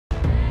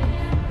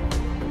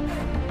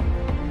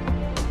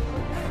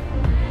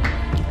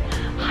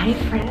Hi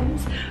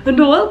friends, and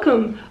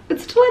welcome!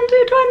 It's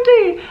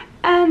 2020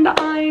 and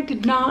I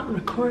did not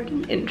record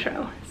an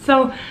intro.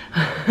 So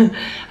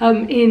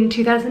in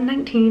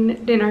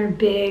 2019, in our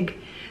big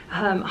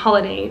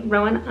holiday,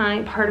 Ro and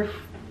I, part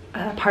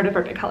of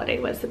our big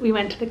holiday was that we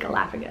went to the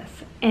Galapagos.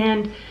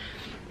 And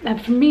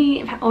for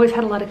me, I've always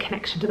had a lot of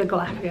connection to the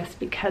Galapagos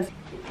because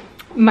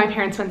my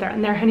parents went there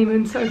on their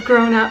honeymoon, so I've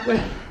grown up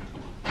with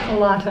a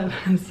lot of,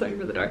 sorry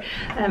for the door,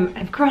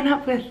 I've grown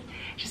up with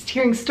just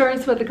hearing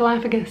stories about the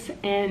Galapagos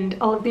and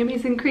all of the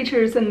amazing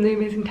creatures and the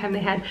amazing time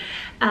they had,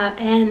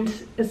 and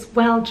as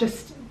well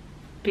just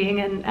being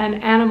an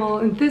animal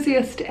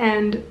enthusiast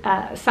and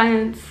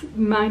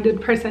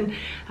science-minded person.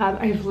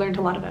 I've learned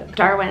a lot about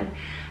Darwin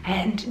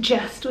and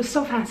just was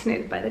so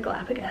fascinated by the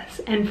Galapagos,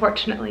 and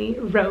fortunately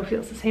Ro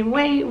feels the same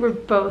way. We're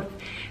both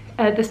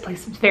this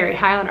place is very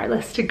high on our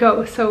list to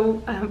go,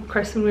 so of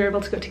course when we were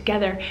able to go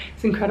together,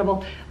 it's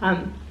incredible.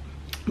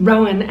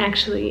 Rowan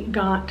actually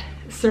got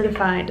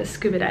certified as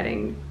scuba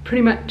diving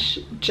pretty much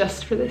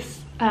just for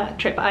this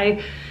trip.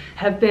 I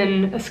have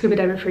been a scuba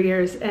diver for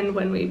years, and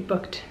when we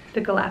booked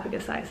the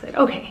Galapagos, I said,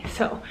 okay,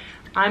 so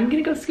I'm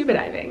gonna go scuba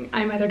diving.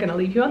 I'm either gonna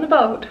leave you on the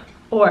boat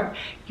or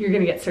you're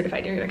gonna get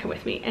certified, you're gonna come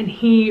with me. And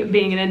he,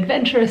 being an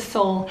adventurous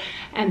soul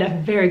and a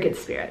very good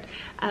spirit,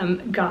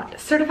 got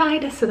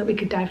certified so that we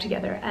could dive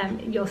together.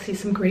 You'll see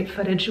some great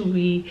footage.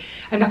 I'm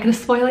not gonna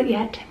spoil it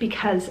yet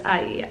because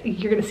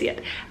you're gonna see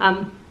it.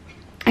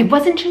 I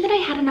wasn't sure that I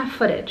had enough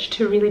footage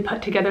to really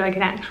put together like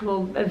an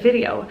actual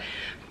video,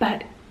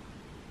 but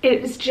it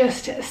was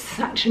just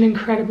such an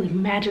incredibly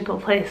magical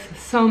place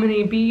with so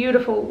many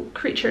beautiful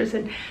creatures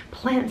and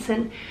plants,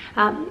 and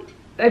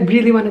I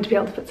really wanted to be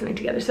able to put something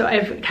together. So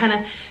I've kind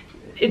of,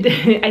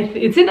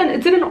 it's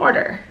in an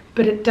order,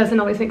 but it doesn't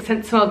always make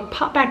sense. So I'll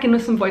pop back in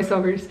with some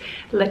voiceovers,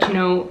 let you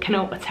know kind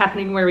of what's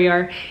happening, where we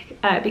are,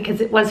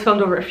 because it was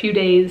filmed over a few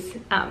days.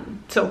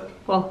 So,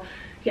 well,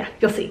 yeah,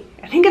 you'll see.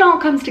 I think it all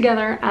comes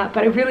together, but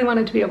I really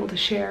wanted to be able to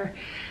share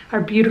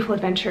our beautiful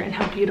adventure and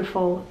how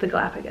beautiful the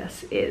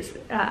Galapagos is,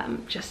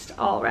 just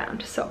all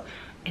around. So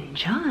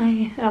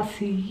enjoy. I'll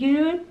see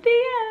you at the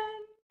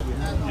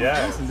end.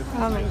 Yeah.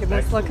 Oh my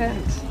goodness,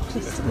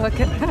 just look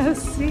at a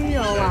sea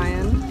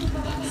lion.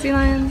 Sea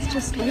lions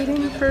just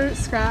waiting for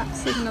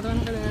scraps. There's another one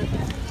over there.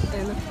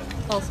 And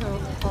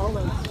also all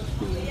of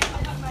the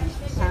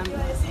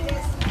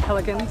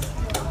pelicans.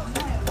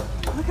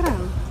 Look at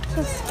them.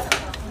 Just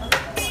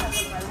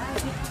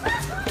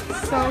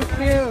so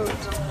cute.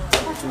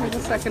 There's a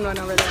second one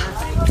over there.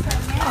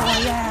 Oh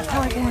yeah,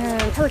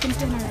 pelican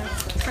dinner.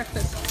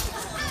 Breakfast.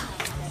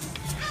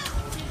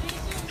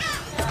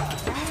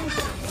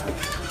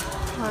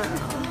 Wow.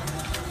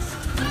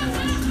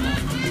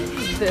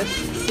 This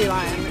sea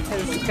lion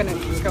is gonna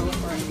go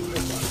for it.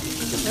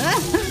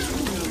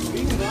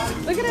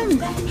 Look at him!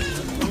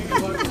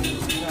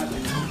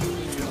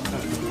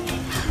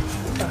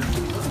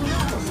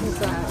 This is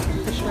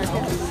fish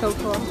market. It's so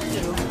cool.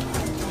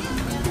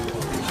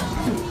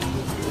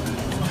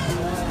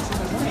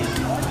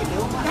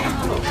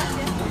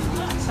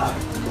 So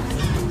cool.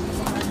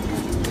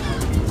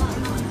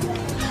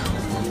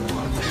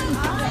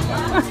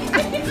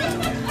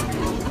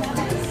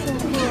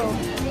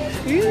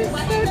 He's so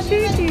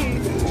cheeky.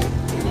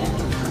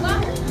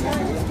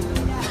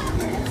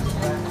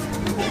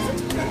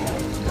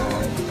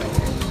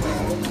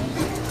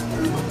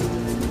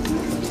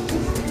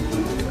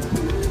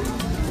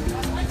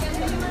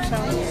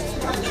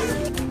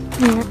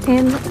 We're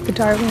in the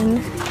Darwin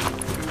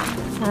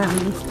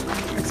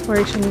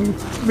Exploration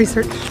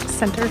Research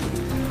Center,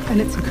 and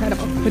it's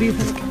incredible. What do you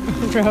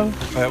think, Ro?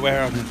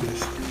 Where am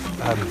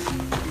I?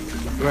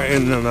 We're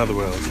in another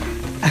world.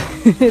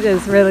 It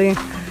is really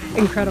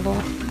incredible.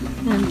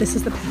 And this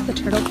is the path, the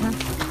turtle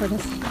path,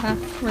 tortoise path.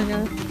 We're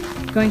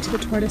going to the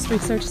Tortoise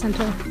Research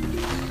Center.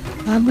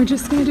 We're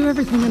just going to do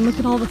everything and look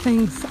at all the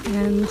things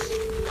and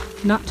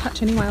not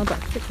touch any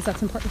wildlife, because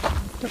that's important.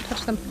 Don't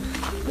touch them.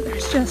 But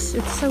there's just,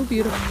 it's so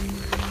beautiful.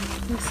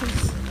 This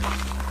is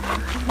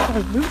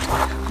a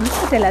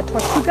route de la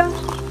Tortuga.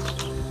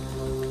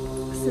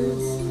 This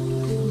is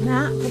a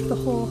map of the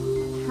whole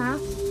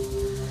path.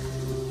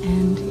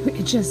 And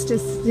it just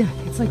is, yeah,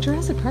 it's like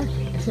Jurassic Park,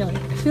 I feel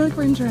like. I feel like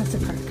we're in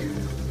Jurassic Park.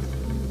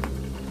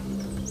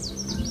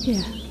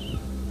 Yeah.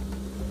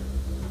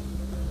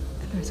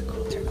 And there's a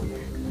cool turtle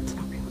there. That's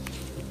not real.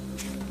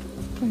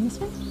 Going this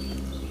way?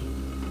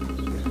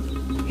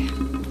 Yeah.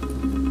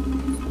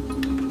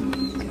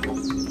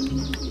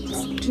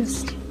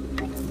 Just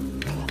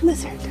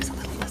lizard. There's a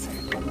little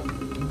lizard.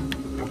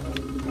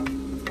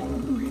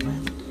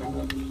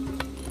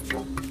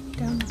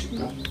 Down the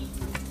tree.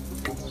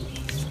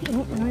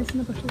 Oh, now he's in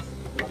the bushes.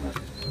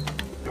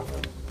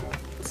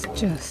 It's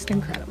just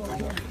incredible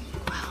here.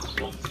 Wow. I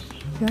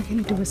feel like I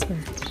need to whisper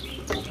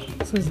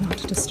so as not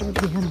to disturb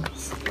the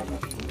animals.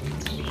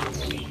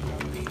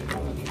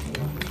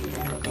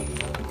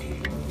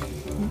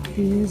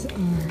 These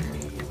are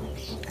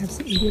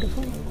absolutely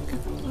beautiful.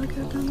 Look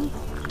at them.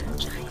 They're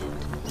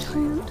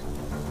giant.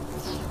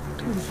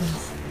 What is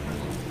this?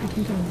 I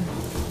can go over.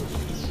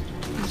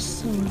 They're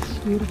so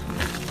beautiful.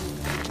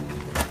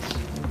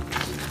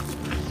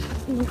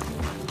 Look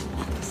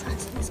at the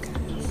size of these guys.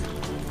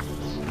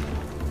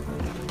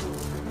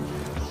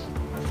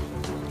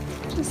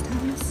 Just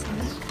having a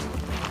snack.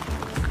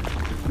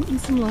 Eating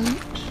some lunch.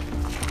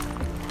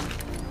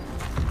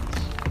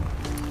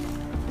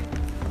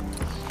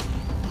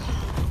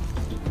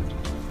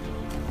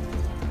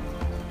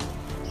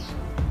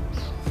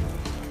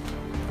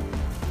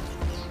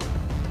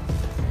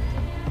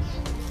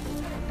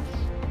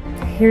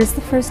 Here's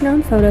the first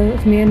known photo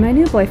of me and my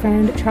new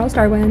boyfriend, Charles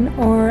Darwin,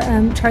 or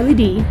Charlie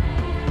D.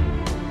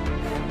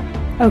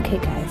 Okay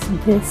guys,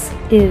 this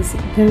is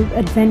the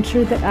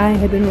adventure that I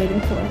had been waiting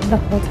for the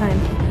whole time.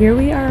 Here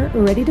we are,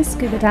 ready to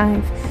scuba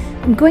dive.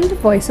 I'm going to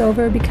voice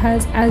over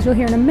because, as you'll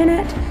hear in a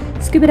minute,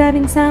 scuba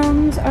diving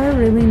sounds are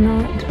really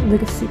not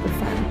like a super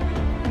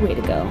fun way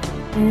to go.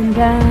 And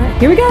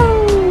here we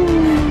go!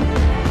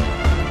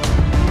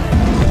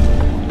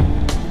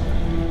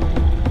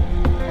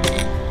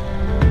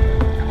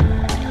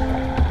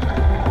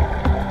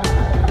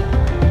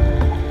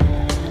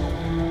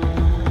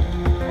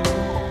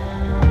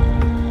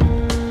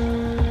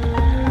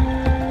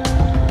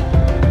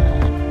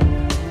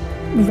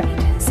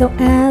 So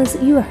as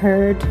you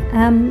heard,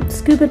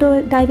 scuba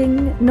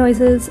diving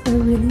noises are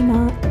really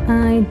not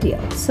ideal.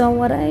 So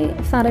what I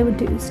thought I would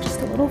do is just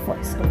a little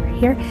voiceover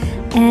here.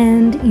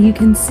 And you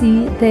can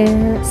see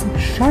there some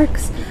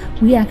sharks.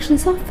 We actually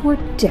saw 4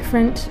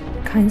 different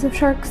kinds of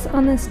sharks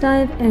on this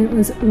dive, and it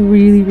was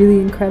really, really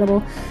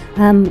incredible.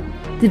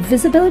 The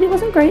visibility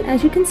wasn't great,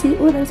 as you can see.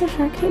 Oh, there's a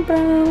shark. Hey,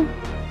 bro.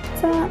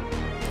 What's up?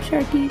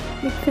 Sharky,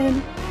 big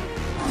fin.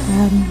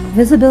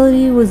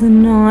 Visibility was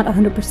not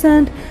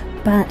 100%.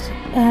 But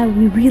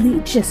we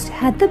really just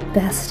had the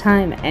best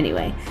time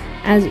anyway.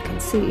 As you can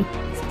see,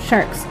 some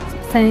sharks, some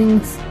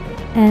things,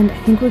 and I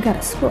think we got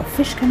a school of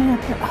fish coming up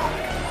here. Oh,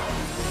 look at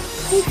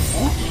that. Hey,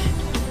 fish.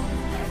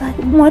 Like,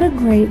 what a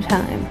great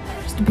time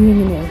just being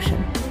in the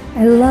ocean.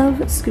 I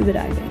love scuba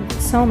diving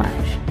so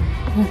much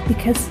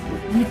because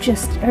you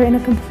just are in a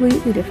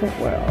completely different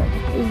world.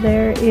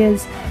 There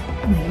is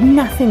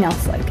nothing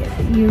else like it.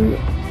 You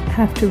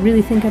have to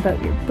really think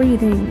about your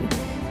breathing.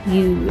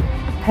 You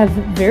have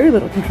very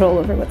little control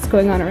over what's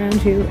going on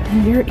around you,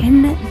 and you're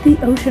in the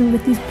ocean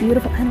with these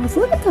beautiful animals.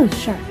 Look at those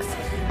sharks.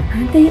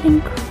 Aren't they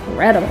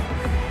incredible?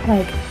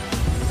 Like,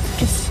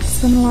 just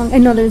swim along. I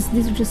know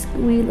these are just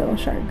wee little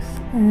sharks,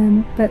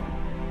 but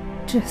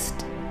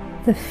just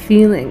the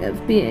feeling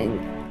of being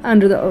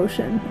under the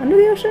ocean, in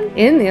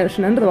the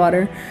ocean, under the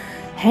water,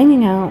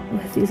 hanging out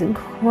with these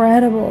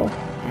incredible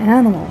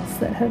animals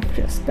that have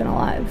just been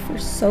alive for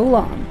so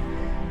long.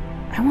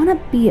 I want to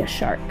be a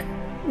shark.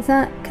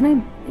 Can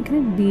I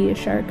be a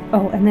shark?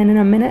 Oh, and then in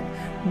a minute,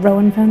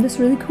 Rowan found this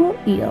really cool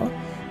eel.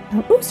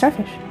 Oh,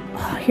 starfish.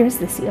 Oh, here's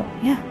this eel.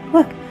 Yeah,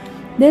 look.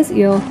 This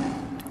eel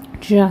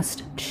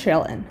just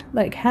chilling,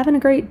 like having a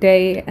great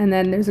day, and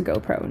then there's a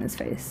GoPro in his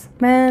face.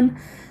 Man,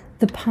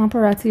 the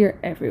paparazzi are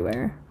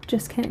everywhere.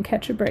 Just can't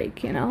catch a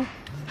break, you know?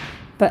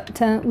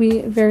 But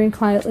we very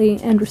quietly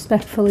and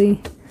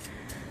respectfully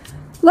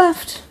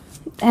left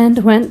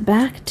and went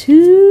back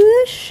to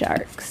the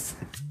sharks.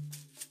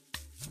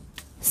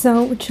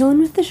 So we're chilling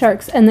with the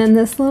sharks, and then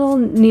this little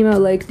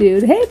Nemo-like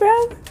dude, hey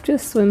bro,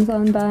 just swims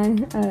on by.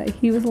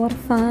 He was a lot of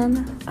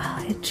fun. Oh,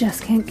 I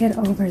just can't get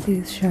over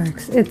these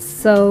sharks. It's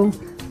so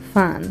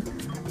fun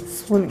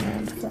swimming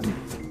around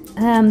with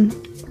them.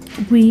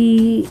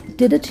 We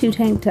did a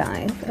 2-tank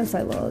dive, as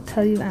I will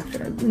tell you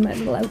after in my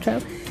little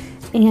outro.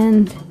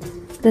 And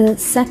the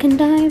second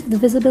dive, the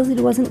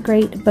visibility wasn't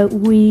great, but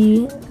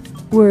we're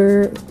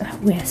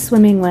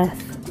swimming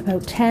with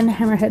about 10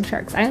 hammerhead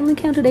sharks. I only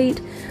counted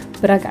 8.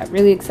 But I got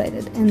really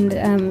excited, and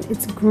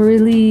it's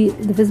really,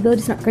 the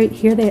visibility's not great.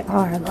 Here they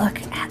are.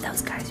 Look at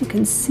those guys. You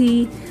can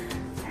see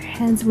their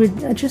heads were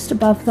just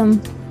above them.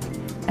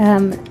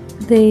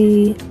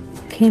 They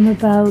came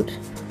about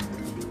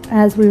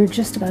as we were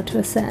just about to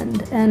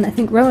ascend, and I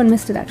think Rowan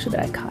missed it actually,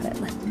 but I caught it.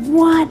 Like,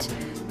 what?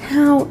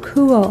 How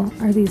cool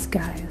are these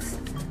guys?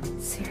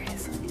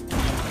 Seriously.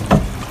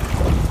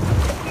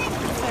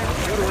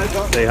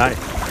 Say hi.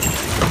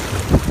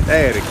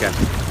 Hey, Erika.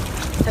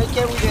 Take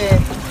care with the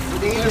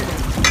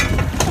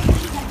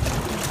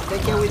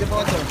take care with the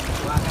bottle.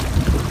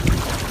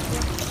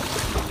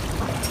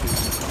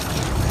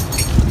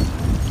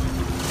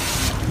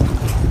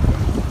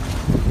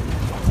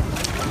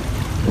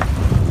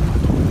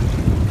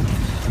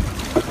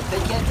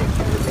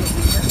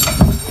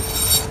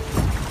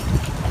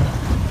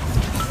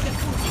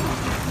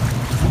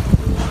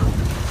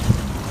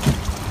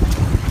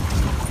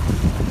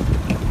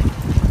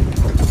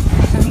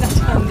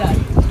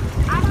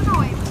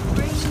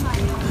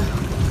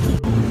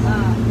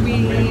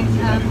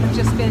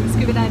 Just been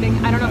scuba diving.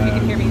 I don't know if you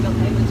can hear me, the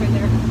lights right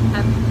there.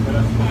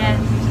 And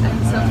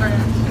so far,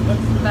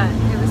 but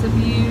it was a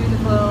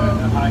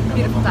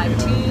beautiful dive.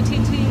 Two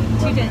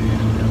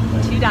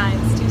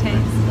dives, 2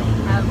 tanks.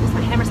 It was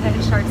my Hammerhead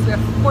sharks. We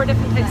have 4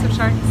 different types of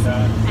sharks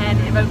and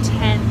about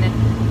 10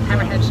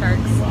 hammerhead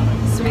sharks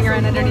swimming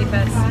around underneath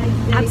us.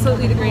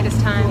 Absolutely the greatest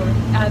time.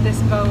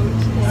 This boat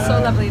is so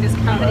lovely. This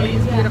company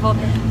is beautiful.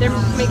 They're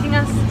making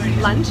us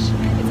lunch.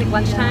 It's like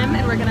lunchtime,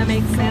 and we're gonna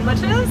make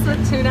sandwiches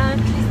with tuna.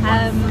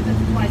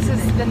 This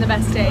has been the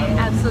best day.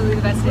 Absolutely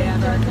the best day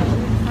ever.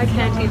 I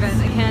can't.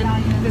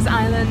 This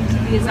island,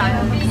 these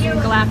islands,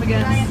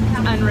 Galapagos,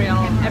 it's unreal.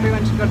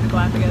 Everyone should go to the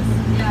Galapagos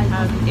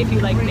if you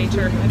like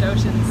nature and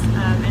oceans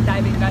and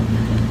diving. But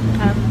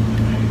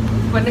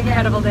what an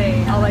incredible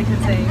day! All I can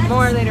say.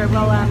 More later.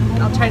 Well,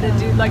 I'll try to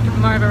do like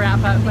more of a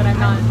wrap up, but I'm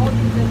not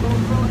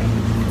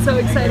so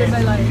excited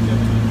by life.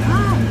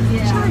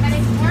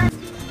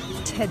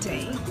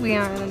 Today we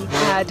are on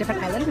a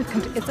different island. We've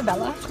come to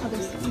Isabella. Oh,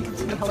 you can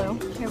see me. Hello.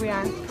 Here we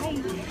are. Hi.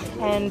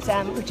 And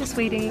we're just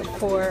waiting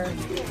for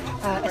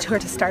a tour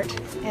to start,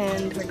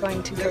 and we're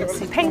going to go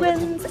see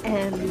penguins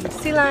and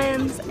sea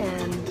lions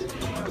and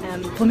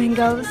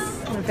flamingos.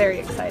 We're very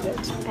excited,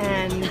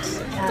 and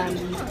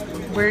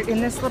we're in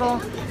this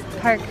little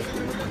park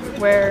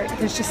where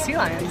there's just sea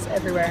lions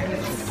everywhere. And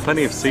it's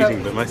Plenty of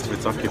seating, but most of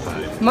it's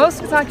occupied. Most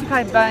of it's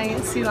occupied by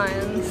sea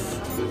lions.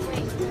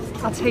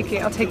 I'll take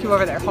you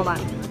over there. Hold on.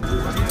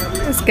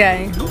 This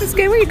guy,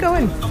 where are you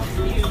going?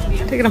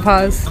 Taking a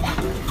pause,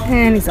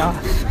 and he's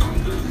off.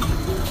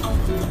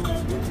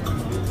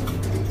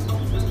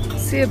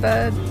 See you,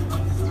 bud.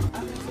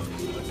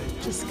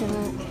 Just gonna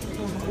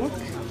have a look.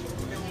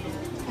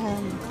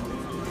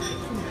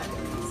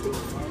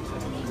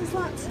 There's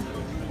lots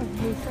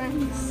of new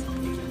friends.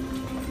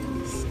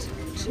 Just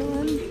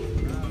chilling.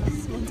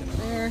 This one's up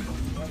there.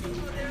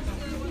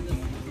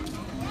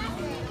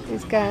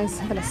 These guys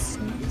having a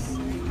snooze.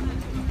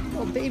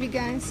 Little baby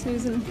guy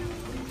snoozing.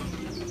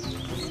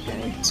 This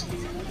guy.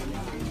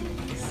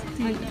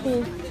 The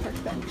old park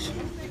bench.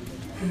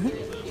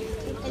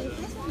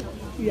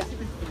 Yeah,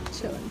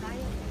 chilling.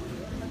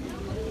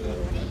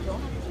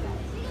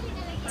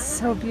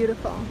 So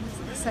beautiful.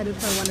 Excited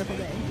for a wonderful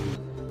day.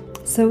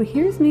 So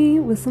here's me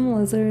with some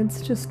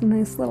lizards, just a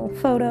nice little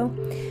photo.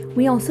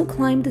 We also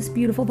climbed this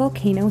beautiful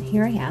volcano.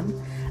 Here I am.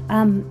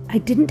 I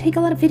didn't take a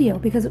lot of video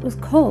because it was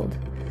cold,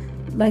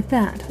 like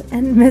that,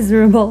 and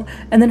miserable,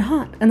 and then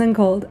hot, and then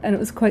cold, and it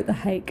was quite the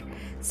hike.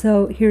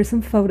 So here's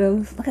some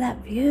photos. Look at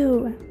that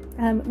view.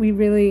 We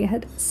really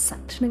had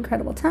such an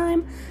incredible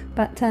time,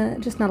 but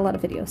just not a lot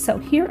of video. So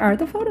here are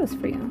the photos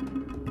for you.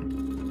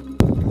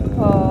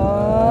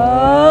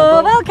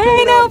 Oh,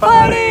 volcano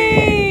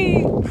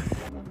party!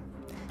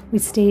 We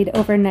stayed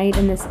overnight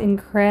in this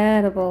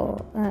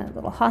incredible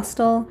little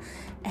hostel,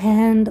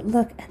 and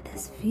look at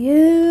this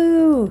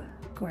view.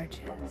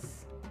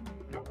 Gorgeous.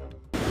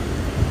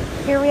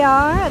 Here we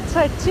are at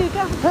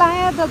Tortuga,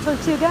 Playa del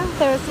Tortuga.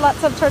 There's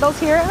lots of turtles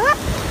here,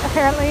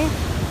 apparently.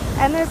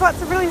 And there's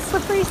lots of really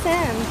slippery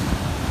sand.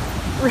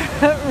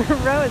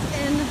 Row is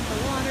in the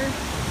water.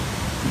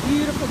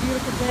 Beautiful,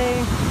 beautiful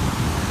day.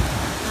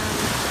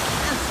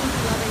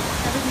 Absolutely loving it.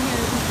 Everything here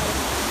is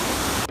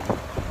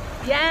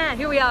incredible. Yeah,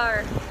 here we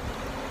are.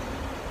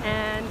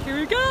 And here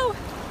we go.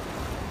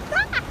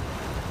 Ah!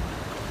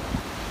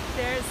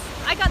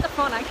 I got the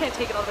phone, I can't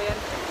take it all the way in.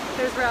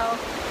 There's Row.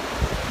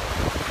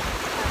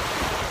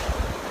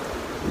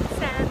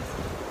 Sand.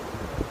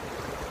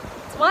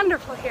 It's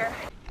wonderful here.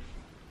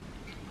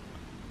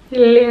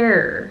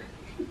 Hello,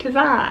 'tis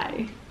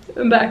I.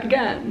 I'm back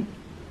again.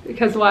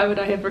 Because why would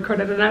I have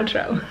recorded an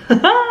outro?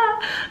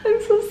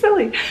 I'm so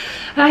silly.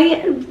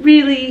 I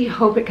really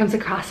hope it comes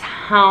across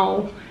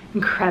how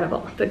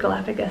incredible the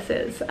Galapagos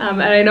is.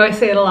 And I know I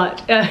say it a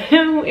lot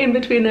in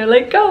between there,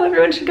 like, go,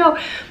 everyone should go.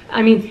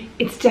 I mean,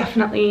 it's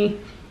definitely,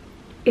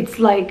 it's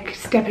like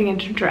stepping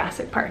into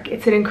Jurassic Park.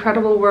 It's an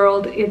incredible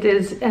world. It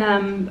is,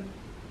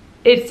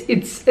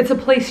 it's a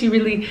place you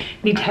really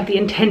need to have the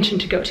intention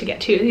to go to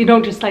get to. You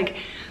don't just like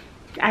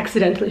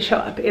accidentally show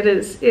up.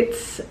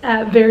 It's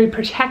very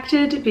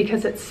protected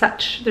because it's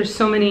such, there's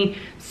so many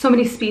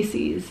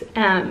species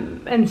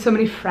and so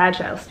many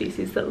fragile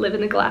species that live in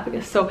the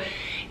Galapagos. So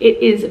it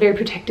is a very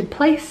protected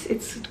place.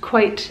 It's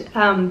quite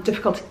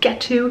difficult to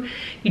get to.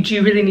 You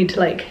do really need to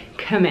like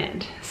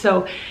commit.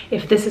 So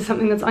if this is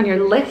something that's on your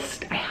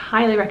list, I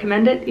highly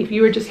recommend it. If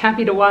you were just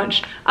happy to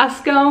watch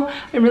us go,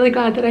 I'm really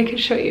glad that I could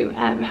show you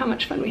how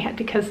much fun we had,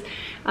 because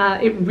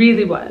it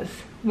really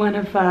was one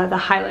of the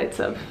highlights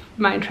of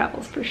my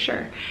travels for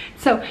sure.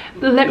 So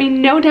let me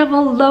know down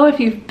below if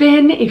you've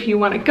been, if you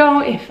want to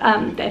go, if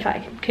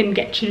I can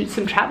get you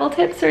some travel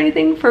tips or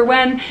anything for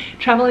when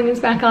traveling is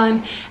back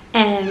on,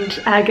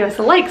 and give us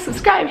a like,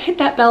 subscribe, hit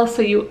that bell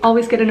so you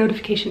always get a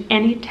notification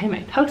anytime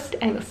I post,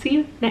 and we'll see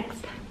you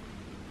next time.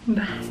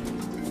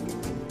 Bye.